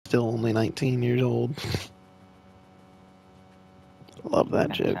still only 19 years old. Love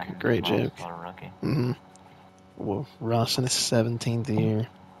that joke. Great joke. Mm-hmm. Well, Russ in his 17th year.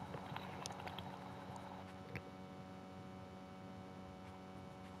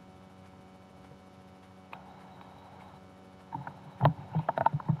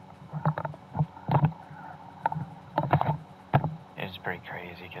 It's pretty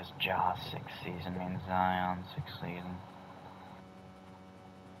crazy because Ja's 6th season means Zion's 6th season.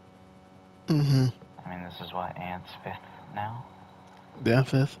 Mm-hmm. I mean, this is what, Ant's 5th now? Yeah,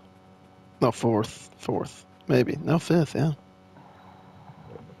 5th. No, 4th. 4th. Maybe. No, 5th, yeah.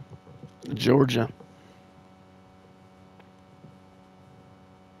 Georgia.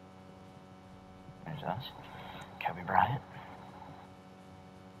 There's us. Kobe Bryant.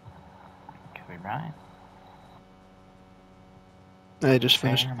 Kobe Bryant. Hey, just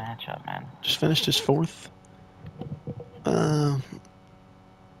finished. Fair matchup, man. Just finished his 4th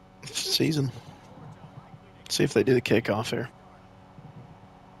season. Let's see if they do the kickoff here.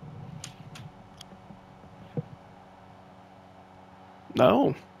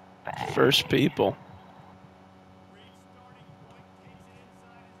 No. Bang. First people.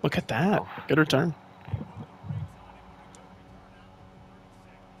 Look at that. Good return.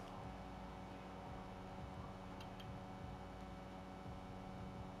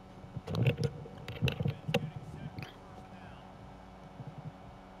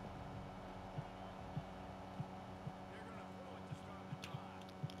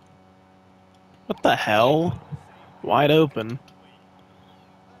 What the hell? Wide open.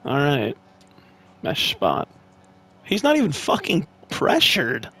 All right. Mesh spot. He's not even fucking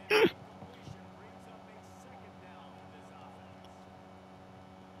pressured.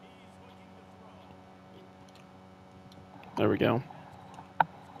 There we go.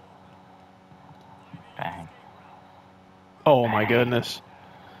 Bang. Oh my goodness.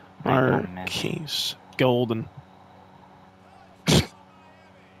 Marquise Golden.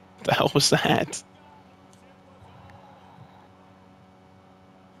 The hell was that?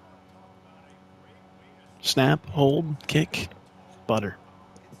 Snap, hold, kick, butter.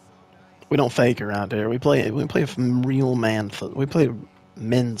 We don't fake around here. We play real man foot. We play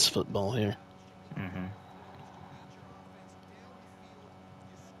men's football here. Mm-hmm.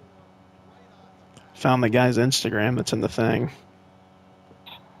 Found the guy's Instagram that's in the thing.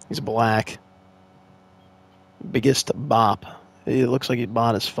 He's black. Biggest bop. It looks like he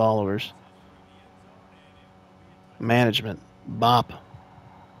bought his followers. Management. Bop.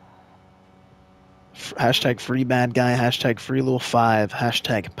 Hashtag free bad guy. Hashtag free little 5.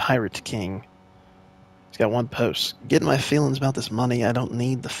 Hashtag pirate king. He's got one post. Getting my feelings about this money. I don't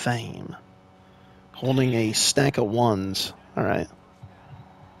need the fame. Holding a stack of ones. All right.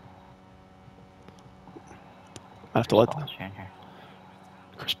 I have to let them.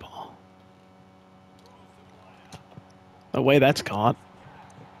 Chris Paul. The way that's caught.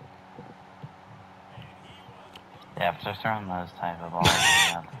 Yeah, if they're throwing those type of balls,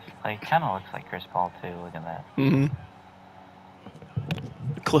 yeah, like kind of looks like Chris Paul too. Look at that. Mm-hmm.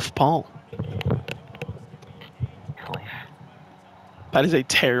 Cliff Paul. Cliff. That is a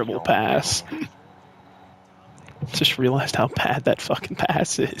terrible pass. Just realized how bad that fucking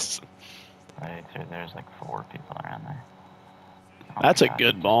pass is. Right, so there's like 4 people around there. Oh That's a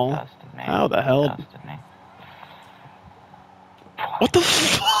good ball. How the hell? What the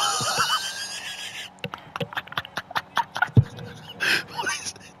fuck?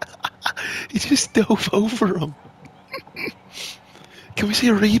 He just dove over him. Can we see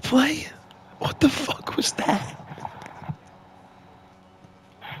a replay? What the fuck was that?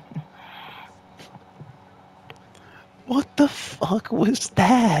 What the fuck was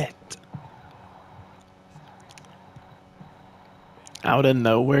that? Out of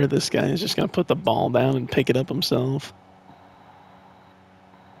nowhere, this guy is just going to put the ball down and pick it up himself.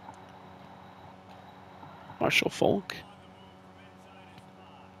 Marshall Falk.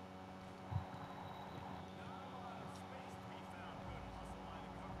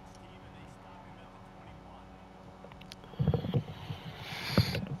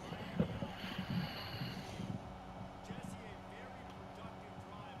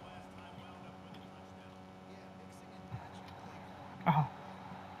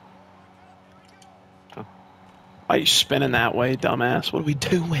 Why are you spinning that way, dumbass? What are we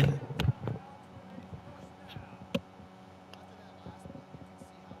doing?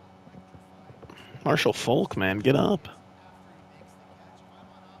 Marshall Falk, man, get up.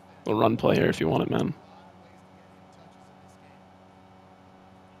 We'll run play here if you want it, man.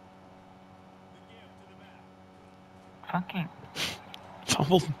 Fucking.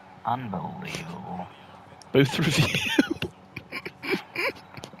 Fumbled. Unbelievable. Booth review.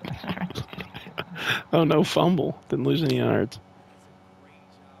 Oh, no fumble. Didn't lose any yards.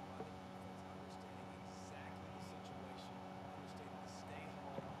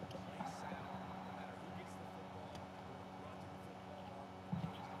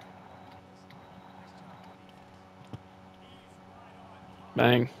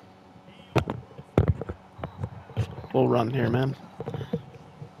 Bang. We'll run here, man.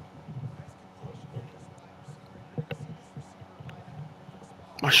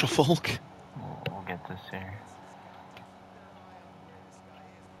 Marshall Falk. We'll get this here.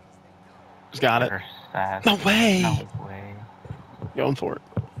 He's got it. First, No way. No way. Going for it.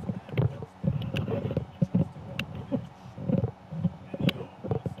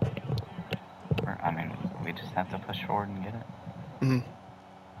 I mean, we just have to push forward and get it. Mm-hmm.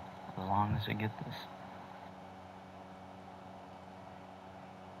 As long as we get this.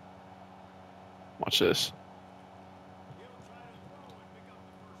 Watch this.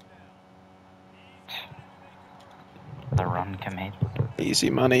 The run can make. Easy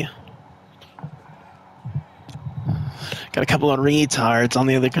money. Got a couple of retards on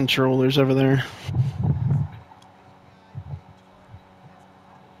the other controllers over there.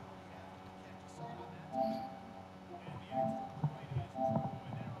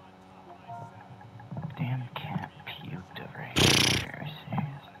 Damn cat puked over here. Seriously.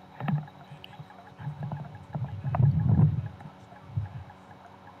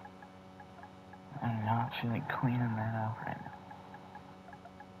 I'm not feeling cleaning that out right now.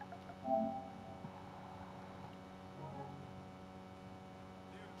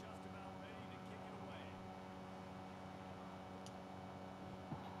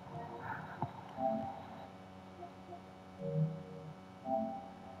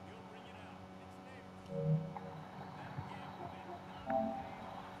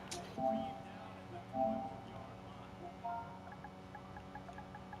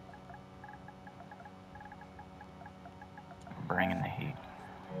 Bringing the heat.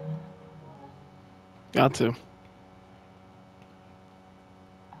 Got to.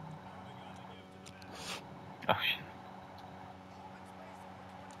 Oh shit.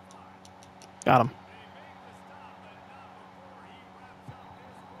 Got him.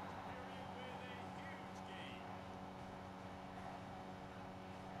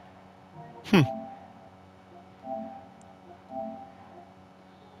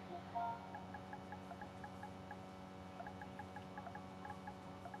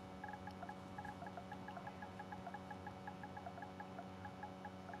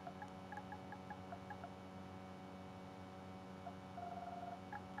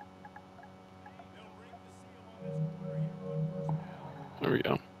 There we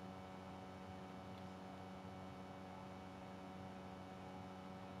go.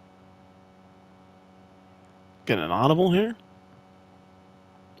 Get an audible here?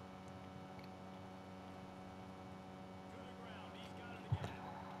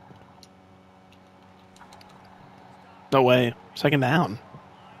 No way. Second down.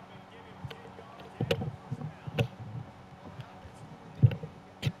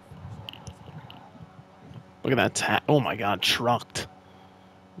 Look at that oh my god, trucked.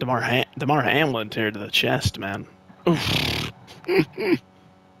 DeMar Hamlin tear to the chest, man. Oof.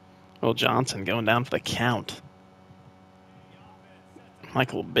 Will Johnson going down for the count.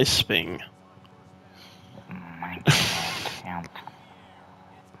 Michael Bisping. Count.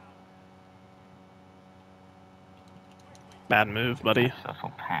 Bad move, buddy.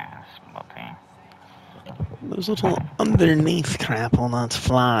 Successful pass, buddy. Those little underneath crap will not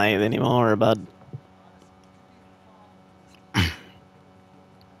fly anymore, bud.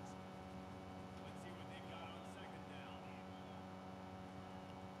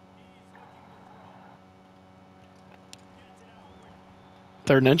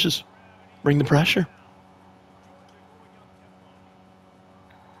 Third and inches. Bring the pressure.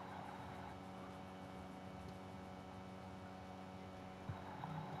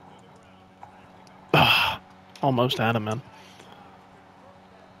 Almost had him, man.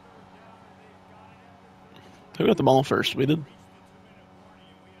 Who got the ball first? We did?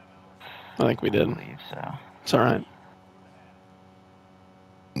 I think we did. I believe so. It's all right.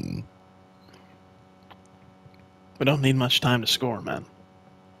 We don't need much time to score, man.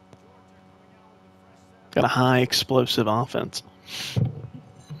 Got a high explosive offense.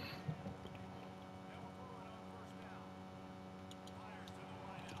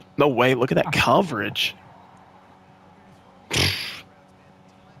 No way, look at that coverage.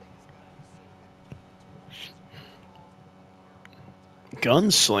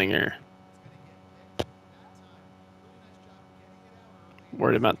 Gunslinger.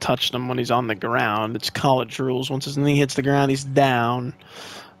 Worried about touching him when he's on the ground. It's college rules. Once his knee hits the ground, he's down.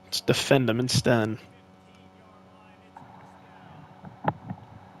 Let's defend him instead.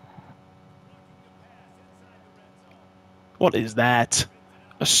 What is that?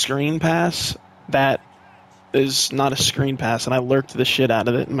 A screen pass? That is not a screen pass, and I lurked the shit out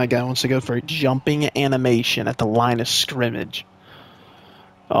of it, and my guy wants to go for a jumping animation at the line of scrimmage.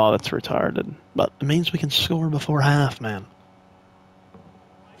 Oh, that's retarded. But it means we can score before half, man.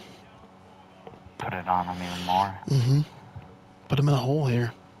 Put it on him even more. Mm-hmm. Put him in a hole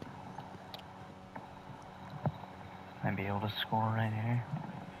here. Might be able to score right here.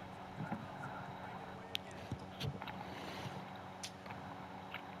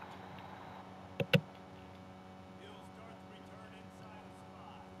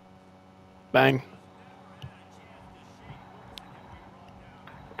 Bang.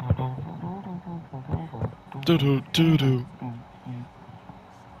 Do-do-do-do.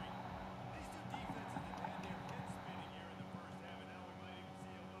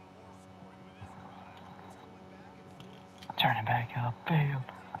 Turning back up, field.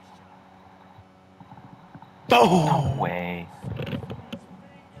 Oh! No way.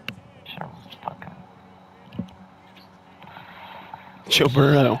 Sure, fucking. Joe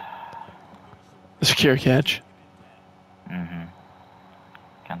Burrow. Secure catch. Mm-hmm.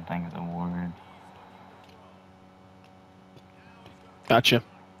 Can't think of the word. Gotcha.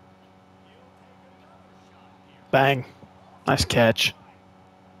 Bang. Nice catch.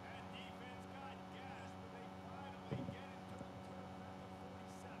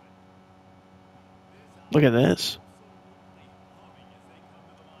 Look at this.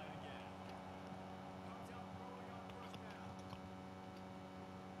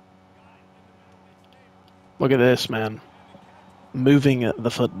 Look at this, man. Moving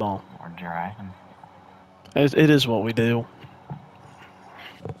the football. We're driving. It is what we do.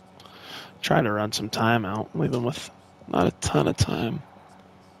 Try to run some time out. Leave them with not a ton of time.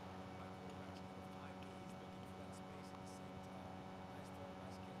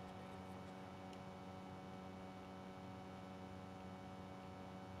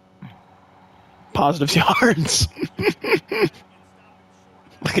 Positive yards.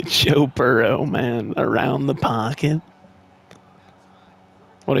 Look at Joe Burrow, man, around the pocket.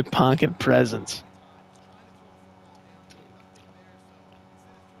 What a pocket presence.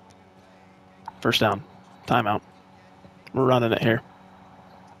 First down. Timeout. We're running it here.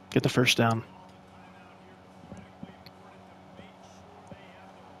 Get the first down.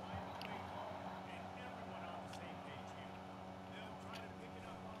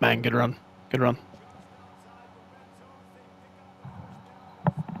 Bang, good run. Good run.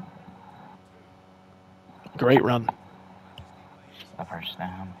 Great run. The first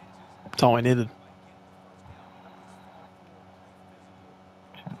down. That's all we needed.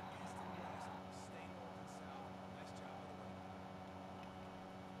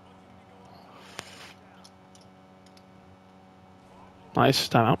 Nice.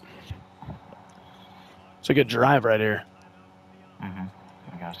 Timeout. It's a good drive right here. Mm-hmm.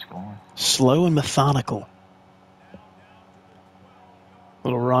 We got to score. Slow and methodical.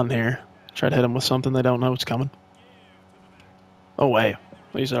 Little run here. Try to hit them with something they don't know what's coming. Oh, wait.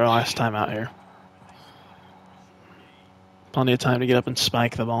 These are our last time out here. Plenty of time to get up and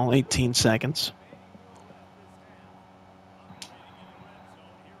spike the ball. 18 seconds.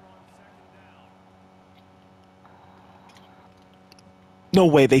 No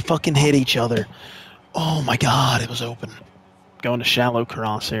way. They fucking hit each other. Oh, my God. It was open. Going to shallow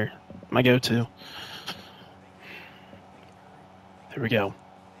cross here. My go-to. Here we go.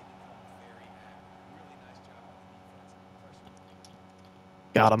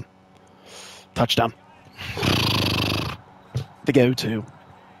 Got him. Touchdown. The go-to.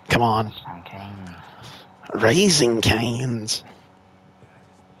 Come on. Raising Canes.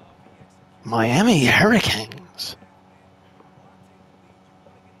 Miami Hurricanes.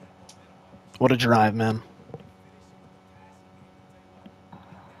 What a drive, man.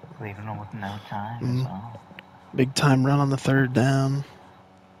 Leaving them with no time as well. Big time run on the third down.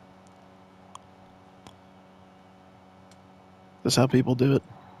 That's how people do it.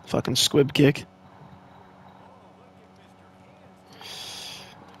 Fucking squib kick.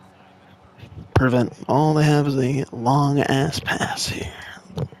 Prevent. All they have is a long ass pass here.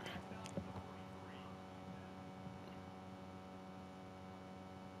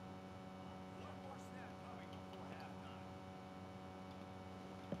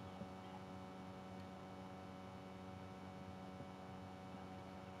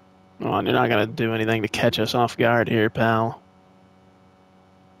 Oh, and you're not going to do anything to catch us off guard here, pal.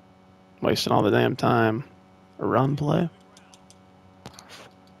 Wasting all the damn time. A run play.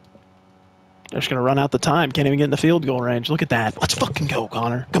 They're just gonna run out the time. Can't even get in the field goal range. Look at that. Let's fucking go,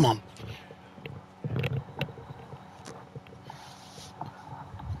 Connor. Come on.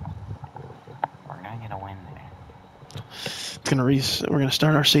 We're gonna get a win there. We're gonna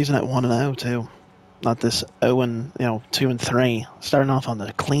start our season at 1-0 too. Not this 2-3. Starting off on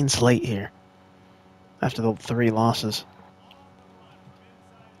the clean slate here. After the 3 losses.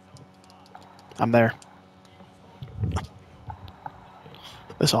 I'm there.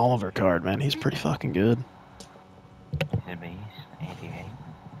 This Oliver card, man, he's pretty fucking good. He's a beast. 88.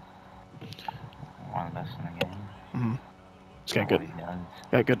 One of the best in the game. Mm-hmm. He's got What good. he does.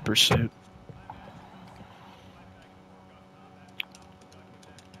 Got good pursuit.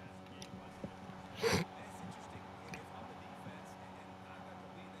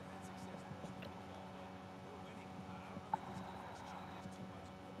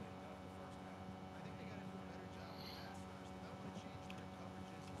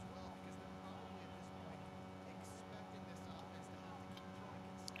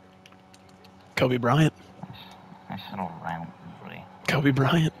 Kobe Bryant. Nice little round booty. Kobe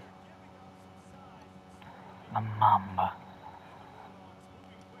Bryant. The Mamba.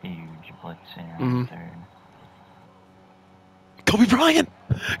 Huge blitz here on third. Kobe Bryant.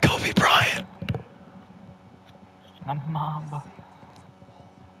 Kobe Bryant. The Mamba.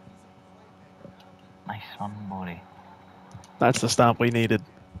 Nice one, buddy. That's the stop we needed.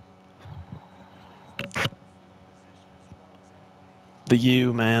 The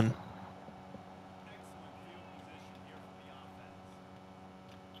U, man.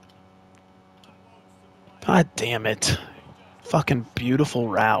 God damn it. Fucking beautiful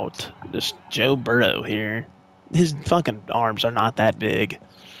route. Just Joe Burrow here. His fucking arms are not that big.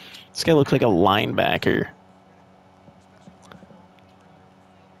 This guy looks like a linebacker.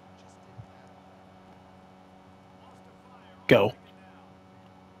 Go.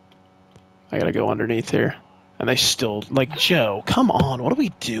 I gotta go underneath here. And they still, like, Joe, come on. What are we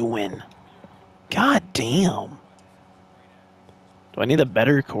doing? God damn. Do I need a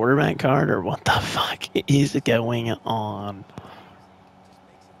better quarterback card, or what the fuck is going on?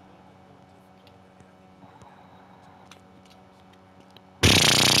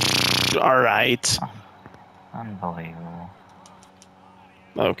 All right. Unbelievable.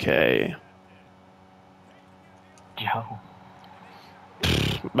 Okay. Joe.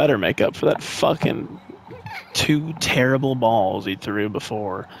 Better make up for that fucking 2 terrible balls he threw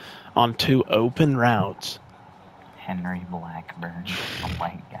before on 2 open routes. Henry Blackburn, a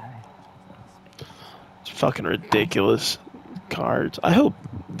white guy. It's fucking ridiculous cards. I hope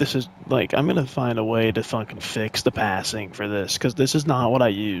this is, like, I'm going to find a way to fucking fix the passing for this, because this is not what I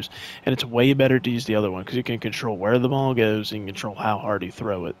use. And it's way better to use the other one, because you can control where the ball goes and you can control how hard you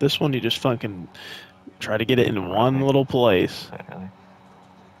throw it. This one, you just fucking try to get it in one little place. Literally.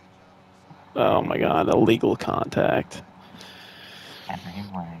 Oh my god, illegal contact. Henry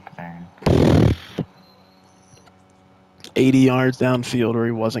Blackburn. 80 yards downfield where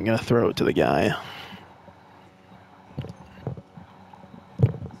he wasn't going to throw it to the guy.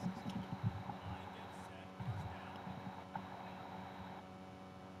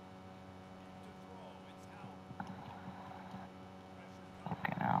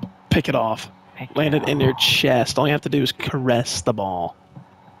 Okay, now. Pick it off. Land it in your chest. All you have to do is caress the ball.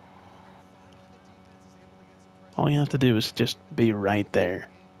 All you have to do is just be right there.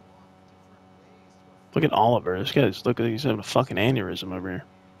 Look at Oliver. This guy's, look, he's having a fucking aneurysm over here.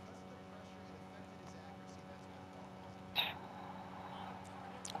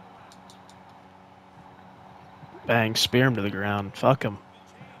 Bang, spear him to the ground. Fuck him.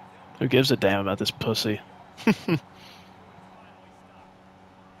 Who gives a damn about this pussy?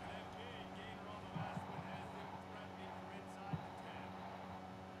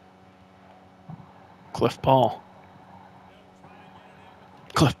 Cliff Paul.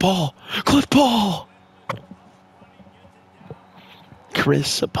 Cliff Paul! Cliff Paul!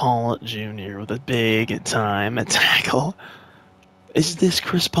 Chris Paul Jr. with a big time tackle. Is this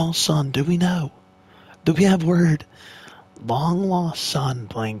Chris Paul's son? Do we know? Do we have word? Long lost son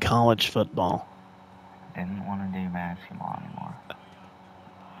playing college football. Didn't want to do basketball anymore.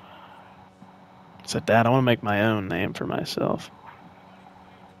 Said, Dad, I want to make my own name for myself.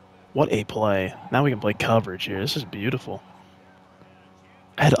 What a play. Now we can play coverage here. This is beautiful.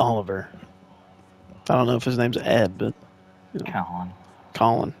 Ed Oliver. I don't know if his name's Ed, but... You know,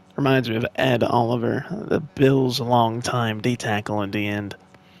 Colin. Reminds me of Ed Oliver, the Bills' long-time D-tackle in the end.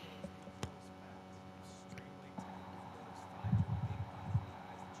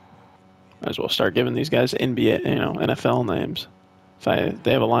 Might as well start giving these guys NBA, NFL names. If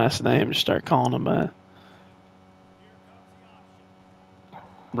they have a last name, just start calling them by.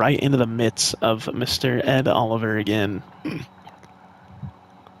 right into the midst of Mr. Ed Oliver again. A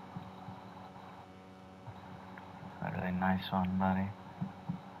really nice one, buddy.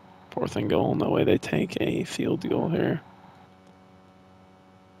 4th and goal. No way they take a field goal here.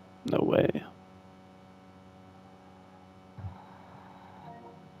 No way.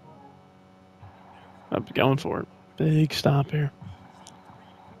 I'm going for it. Big stop here.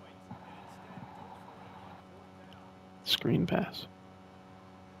 Screen pass.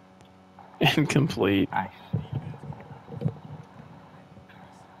 Incomplete. Nice.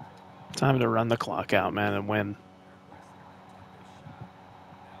 Time to run the clock out, man, and win.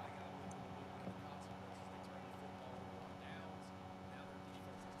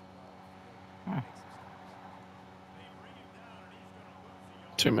 Hmm.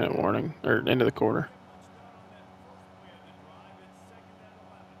 2-minute warning, or end of the quarter.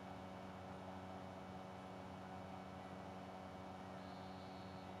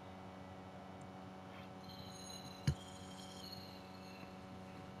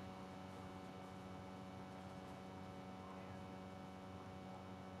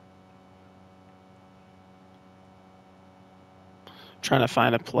 Trying to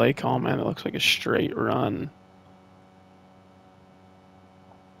find a play call, man. It looks like a straight run.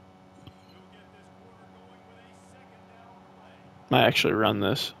 Might actually run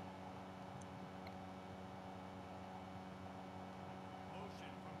this.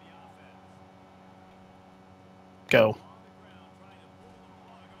 Go.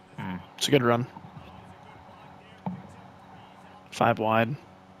 It's a good run. 5 wide.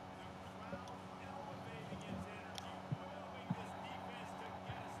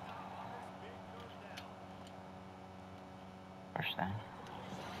 First down.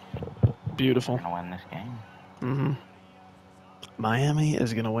 Beautiful. We're gonna win this game. Mm-hmm. Miami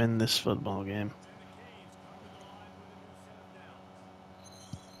is going to win this football game.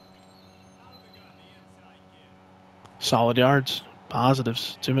 Solid yards.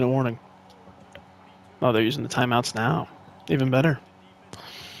 Positives. 2-minute warning. Oh, they're using the timeouts now. Even better.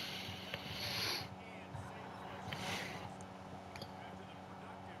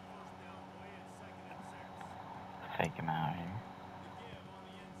 Fake him out here.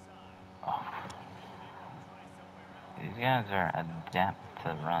 Oh. These guys are adept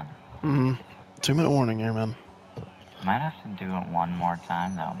to run. Mm-hmm. 2-minute warning here, man. Might have to do it one more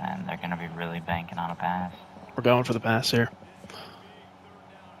time, though, man. They're gonna be really banking on a pass. We're going for the pass here.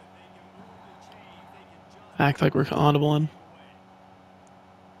 Act like we're audibling.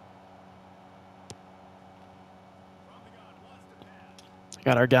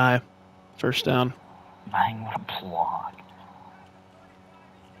 Got our guy. First down. Bang, what a block.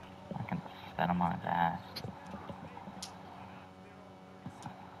 I can set him on his ass.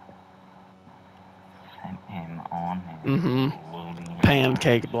 Send him on his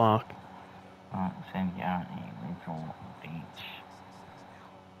Pancake block. Send you out a little beach.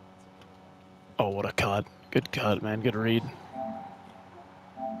 Oh, what a cut. Good cut, man. Good read.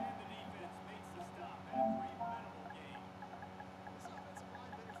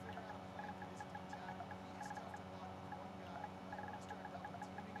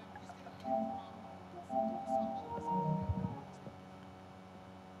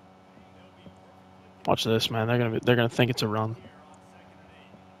 Watch this, man. They're gonna think it's a run.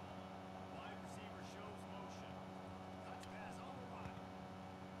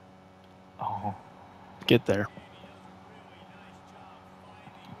 Oh. Get there.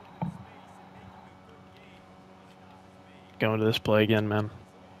 Going to this play again, man.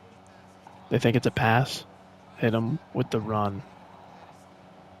 They think it's a pass. Hit them with the run.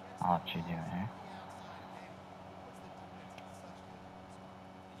 I'll let you do it here.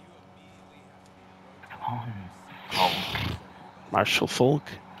 Come on, Folk. Marshall Folk.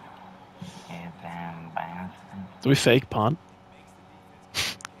 Yeah, damn bastard. Do we fake punt?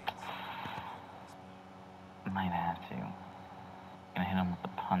 Might have to. Gonna hit him with the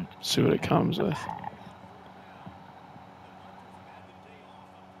punt. See what it comes with. Pass.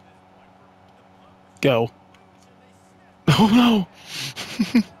 Go. Oh no!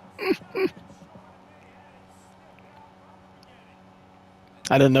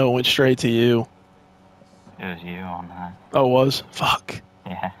 I didn't know it went straight to you. It was you on that. Oh, it was? Fuck.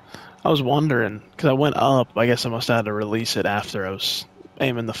 Yeah. I was wondering, because I went up. I guess I must have had to release it after I was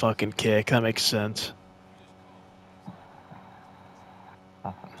aiming the fucking kick. That makes sense.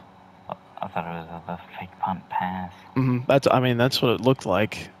 I thought it was a fake punt pass. That's what it looked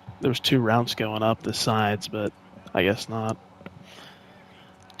like. There was 2 routes going up the sides, but I guess not.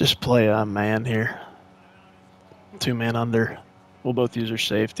 Just play a man here. 2-man under. We'll both use our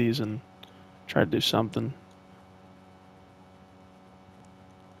safeties and try to do something.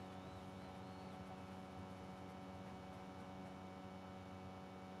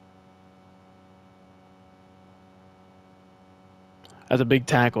 That's a big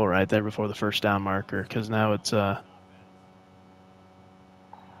tackle right there before the first down marker, because now it's no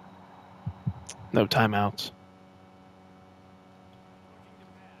timeouts.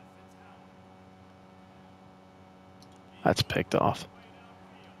 That's picked off.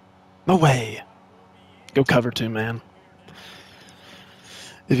 No way. Go cover 2, man.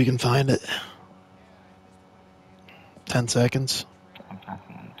 If you can find it. 10 seconds. I'm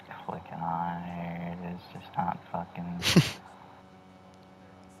fucking clicking on it. It's just not fucking.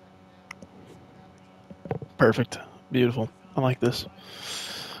 Perfect. Beautiful. I like this.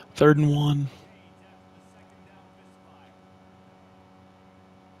 3rd and 1.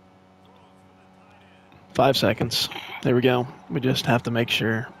 Five seconds. There we go. We just have to make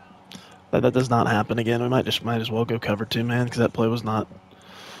sure that that does not happen again. We might as well go cover 2, man, because that play was not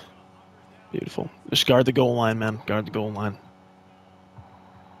beautiful. Just guard the goal line, man. Guard the goal line.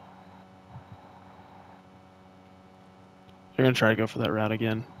 They're gonna try to go for that route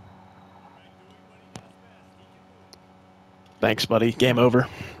again. Thanks, buddy. Game over.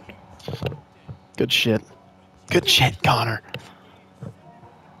 Good shit. Good shit, Connor.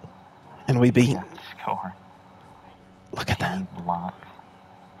 And we beat. Score. Look at that. Block.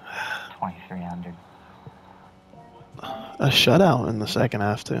 2,300. A shutout in the second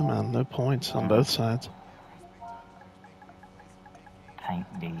half, too, man. No points on both sides. Tank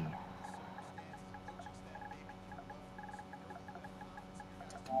D.